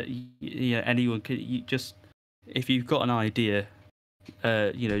 definitely. That anyone could. If you've got an idea,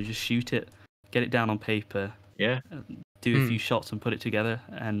 just shoot it, get it down on paper. Yeah. Do a few shots and put it together,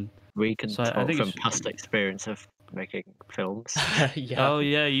 and we can talk from past experience of making films. Yeah. Oh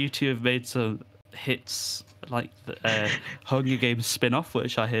yeah, you two have made some hits like the Hunger Games spin-off,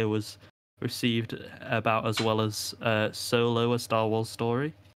 which I hear was received about as well as Solo, a Star Wars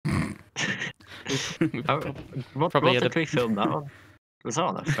story. What did we film that on? Was that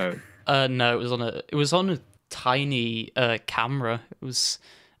on a phone? No, it was on a tiny camera. It was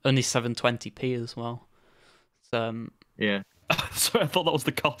only 720p as well. So, yeah. Sorry, I thought that was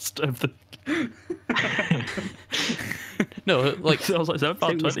the cost of the. No, like I was like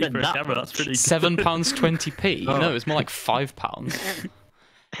 £7.20 for a camera. That's pretty. £7.20p. Oh. No, it's more like £5.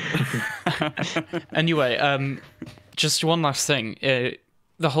 Anyway, just one last thing.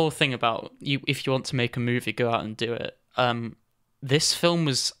 The whole thing about if you want to make a movie, go out and do it. This film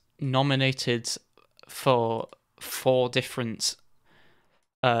was nominated for 4 different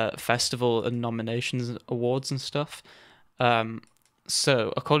festival and nominations, awards and stuff.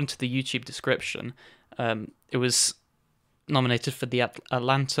 So according to the YouTube description, it was nominated for the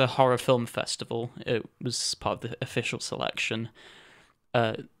Atlanta Horror Film Festival. It was part of the official selection.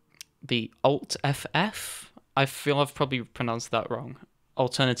 The Alt-FF, I feel I've probably pronounced that wrong.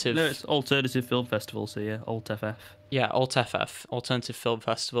 Alternative. No, it's Alternative Film Festival, so yeah, Alt-FF. Yeah, Alt-FF, Alternative Film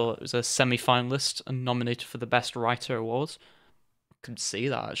Festival. It was a semi-finalist and nominated for the Best Writer Award. I could see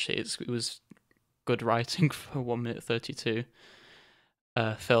that, actually. It was good writing for 1 minute 32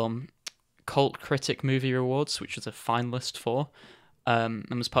 film. Cult Critic Movie Awards, which was a finalist for, and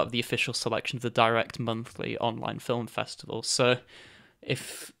was part of the official selection of the Direct Monthly Online Film Festival. So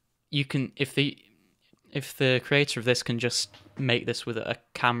if the creator of this can just make this with a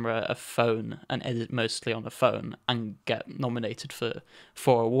camera, a phone, and edit mostly on a phone and get nominated for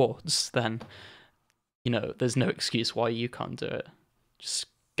 4 awards, then, there's no excuse why you can't do it. Just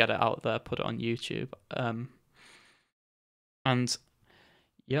get it out there, put it on YouTube. And,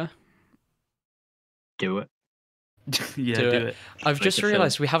 yeah. Do it. Yeah, do it. I've just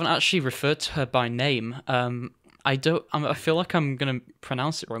realised we haven't actually referred to her by name. I don't. I feel like I'm gonna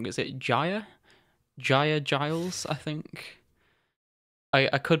pronounce it wrong. Is it Gioia Jiles? I think.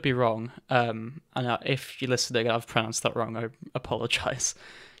 I could be wrong. If you're listening and I've pronounced that wrong, I apologize.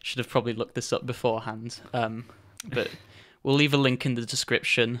 Should have probably looked this up beforehand. But we'll leave a link in the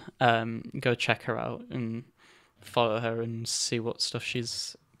description. Go check her out and follow her and see what stuff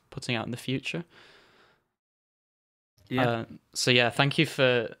she's putting out in the future. Yeah. So yeah, thank you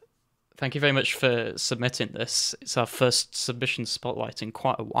very much for submitting this. It's our first submission spotlight in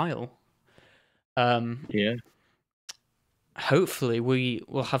quite a while. Yeah. Hopefully we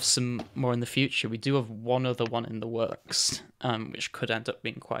will have some more in the future. We do have one other one in the works, which could end up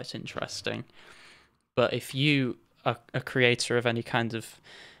being quite interesting. But if you are a creator of any kind of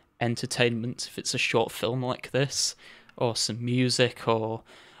entertainment, if it's a short film like this, or some music, or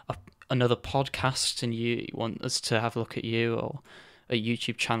another podcast, and you want us to have a look at you, or a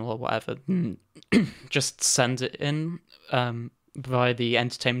YouTube channel or whatever, just send it in via the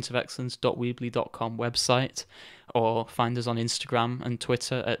entertainmentofexcellence.weebly.com website, or find us on Instagram and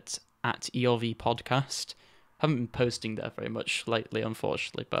Twitter at EOV Podcast. Haven't been posting there very much lately,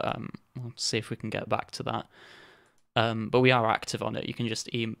 unfortunately, but we'll see if we can get back to that. But we are active on it. You can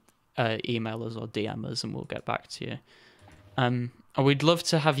just email us or DM us, and we'll get back to you. And we'd love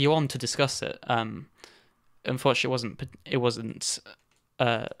to have you on to discuss it. Unfortunately, it wasn't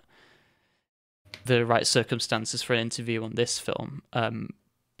the right circumstances for an interview on this film.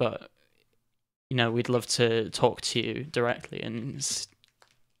 But we'd love to talk to you directly and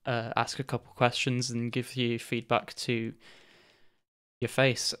ask a couple questions and give you feedback to your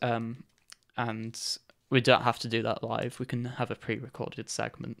face. And we don't have to do that live. We can have a pre-recorded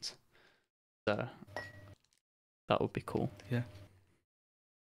segment. So that would be cool. Yeah.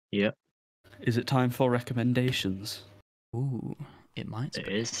 Yeah. Is it time for recommendations? Ooh, it might be. It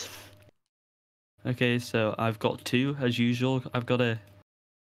is. Okay, so I've got two, as usual. I've got to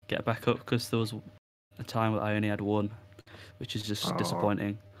get back up because there was a time where I only had one, which is just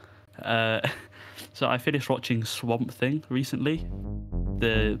disappointing. So I finished watching Swamp Thing recently,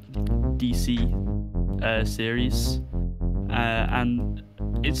 the DC series, and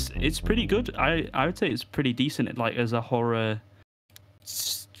it's pretty good. I would say it's pretty decent. Like as a horror,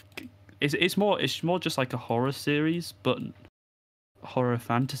 it's more just like a horror series, but horror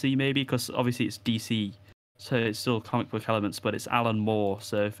fantasy maybe, because obviously it's DC, so it's still comic book elements, but it's Alan Moore,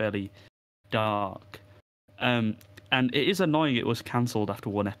 so fairly dark. And it is annoying it was cancelled after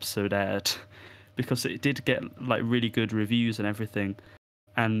one episode aired, because it did get like really good reviews and everything,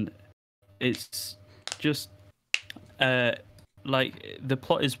 and it's just like the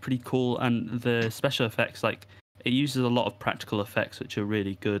plot is pretty cool, and the special effects, like it uses a lot of practical effects which are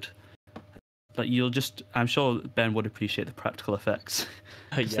really good. Like I'm sure Ben would appreciate the practical effects.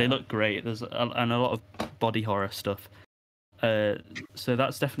 Yeah. They look great. There's and a lot of body horror stuff. So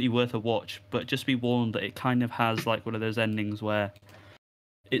that's definitely worth a watch. But just be warned that it kind of has like one of those endings where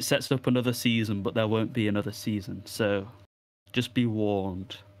it sets up another season, but there won't be another season. So just be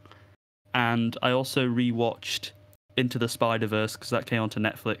warned. And I also rewatched Into the Spider-Verse because that came onto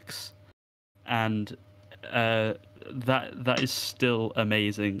Netflix, and that is still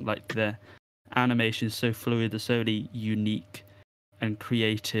amazing. Like the animation is so fluid. There's so many unique and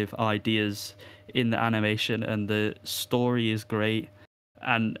creative ideas in the animation, and the story is great.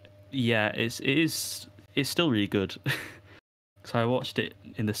 And yeah, it's still really good. So I watched it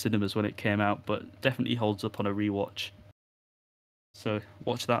in the cinemas when it came out, but definitely holds up on a rewatch. So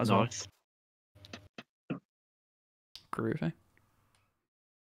watch that as well. Groovy.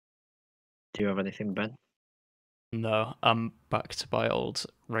 Do you have anything, Ben? No, I'm back to my old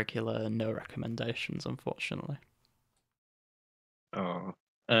regular no recommendations, unfortunately. Oh,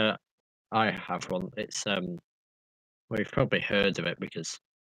 I have one. It's well, you've probably heard of it because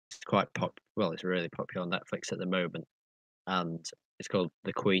it's quite well, it's really popular on Netflix at the moment, and it's called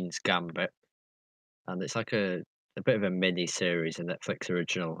The Queen's Gambit, and it's like a bit of a mini series, a Netflix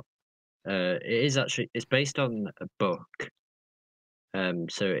original. It's based on a book,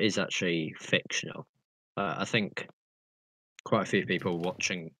 so it is actually fictional. I think quite a few people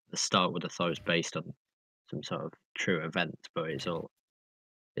watching the start would have thought it was based on some sort of true event, but it's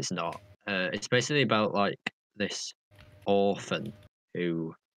not. It's basically about like this orphan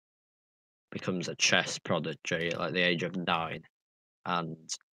who becomes a chess prodigy at like the age of 9, and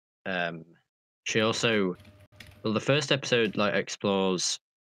she also, well, the first episode like explores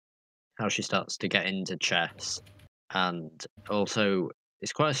how she starts to get into chess, and also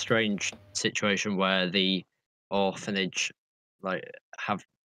it's quite a strange situation where the orphanage like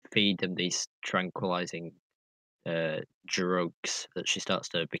feed them these tranquilizing drugs that she starts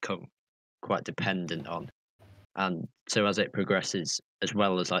to become quite dependent on, and so as it progresses, as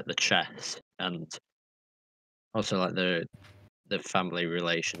well as like the chess and also like the family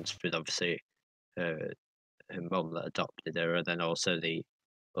relations with obviously her mum that adopted her, and then also the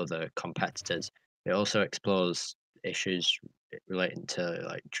other competitors. It also explores issues relating to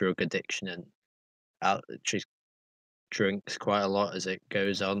like drug addiction and she drinks quite a lot as it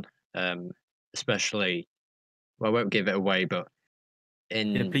goes on. Especially, well, I won't give it away, but Yeah,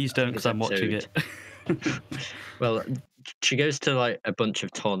 in please I don't, think because it's I'm watching it. well, she goes to like a bunch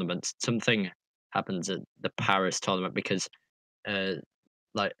of tournaments. Something happens at the Paris tournament because,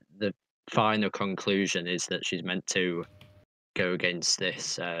 like the final conclusion is that she's meant to go against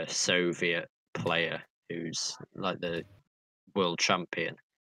this Soviet player who's like the world champion.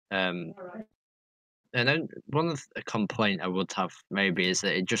 Um, and then one of the complaint I would have maybe is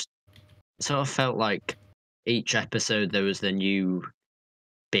that it just sort of felt like each episode there was the new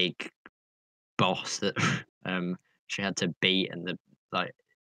big boss that she had to beat, and the like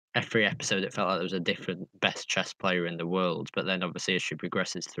every episode it felt like there was a different best chess player in the world. But then obviously as she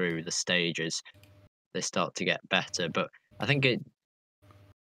progresses through the stages, they start to get better. But I think it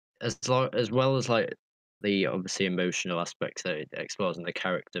as well as like the obviously emotional aspects that it explores and the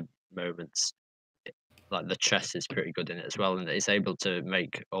character moments, like the chess is pretty good in it as well, and it's able to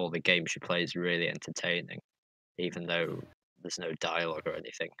make all the games she plays really entertaining, even though there's no dialogue or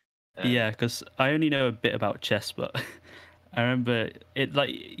anything. Yeah, because I only know a bit about chess, but I remember it like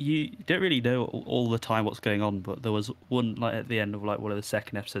you don't really know all the time what's going on. But there was one like at the end of like one of the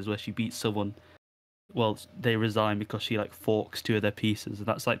second episodes where she beats someone. Well, they resign because she like forks two of their pieces, and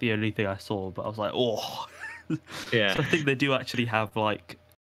that's like the only thing I saw. But I was like, oh, Yeah. So I think they do actually have like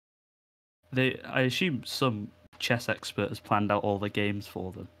I assume some chess expert has planned out all the games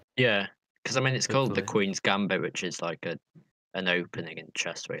for them. Yeah, because I mean it's called the Hopefully. Queen's Gambit, which is like an opening in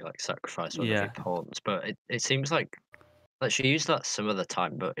chess where you like sacrifice one of Yeah. your pawns. But it seems like she used that some of the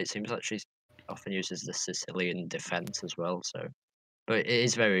time, but it seems like she's often uses the Sicilian defense as well. So, but it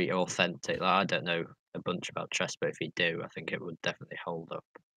is very authentic. Like I don't know a bunch about chess, but if you do, I think it would definitely hold up.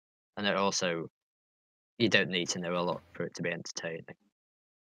 And it also you don't need to know a lot for it to be entertaining.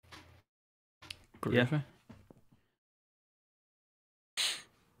 Groovy.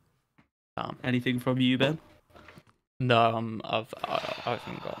 Anything from you, Ben? No, I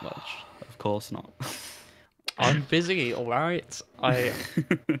haven't got much. Of course not. I'm busy, all right. I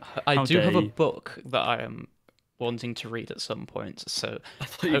How do have dare a you. book that I am wanting to read at some point. So I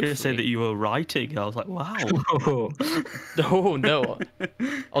thought you were going to say hopefully- that you were writing. I was like, wow. oh no,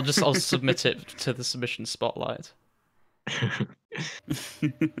 I'll submit it to the submission spotlight.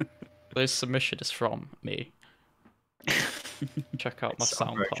 This submission is from me. Check out my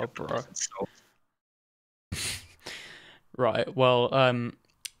SoundCloud, bro. Right. Well,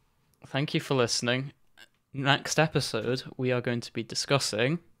 thank you for listening. Next episode, we are going to be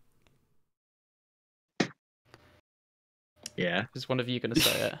discussing. Yeah. Is one of you going to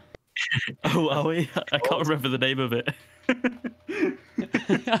say it? Oh, are we? I can't remember the name of it.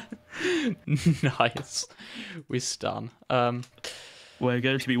 Nice. We stan. We're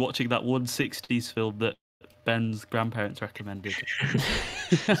going to be watching that 160s film that Ben's grandparents recommended.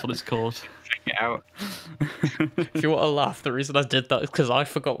 That's what it's called. Check it out. If you want to laugh, the reason I did that is because I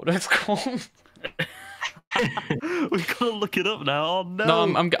forgot what it's called. We gotta look it up now. Oh no!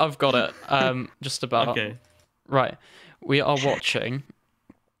 No, I've got it. Just about. Okay. Right. We are watching.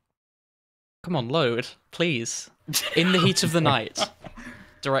 Come on, load, please. In the Heat of the Night,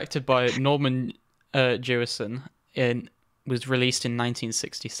 directed by Norman Jewison, was released in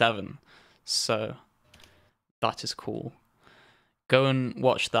 1967. So that is cool. Go and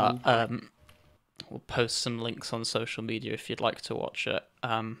watch that. We'll post some links on social media if you'd like to watch it.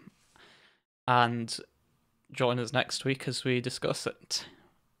 And join us next week as we discuss it.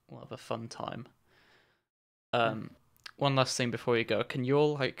 We'll have a fun time. One last thing before you go. Can you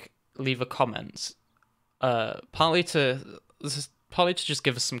all leave a comment? Partly to just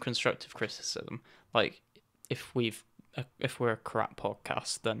give us some constructive criticism. Like if we're a crap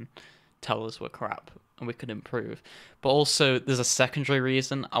podcast, then tell us we're crap and we can improve. But also there's a secondary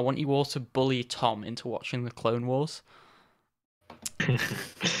reason. I want you all to bully Tom into watching the Clone Wars.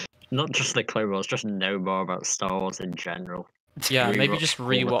 Not just the Clone Wars, just know more about Star Wars in general. Yeah, maybe Rewatch just all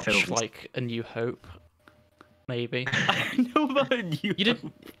the rewatch films. A New Hope. Maybe. I know about you. You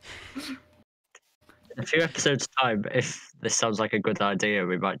didn't. In a few episodes' time, if this sounds like a good idea,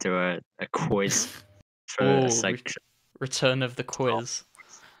 we might do a quiz for Oh, a section. Return of the Quiz.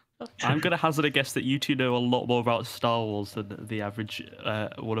 I'm gonna hazard a guess that you two know a lot more about Star Wars than the average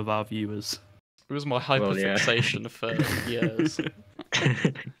one of our viewers. It was my Well, yeah. hyperfixation for years.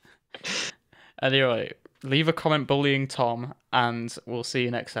 Anyway, leave a comment bullying Tom, and we'll see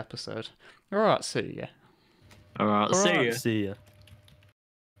you next episode. All right, see ya. All right, see Alright, you. see ya.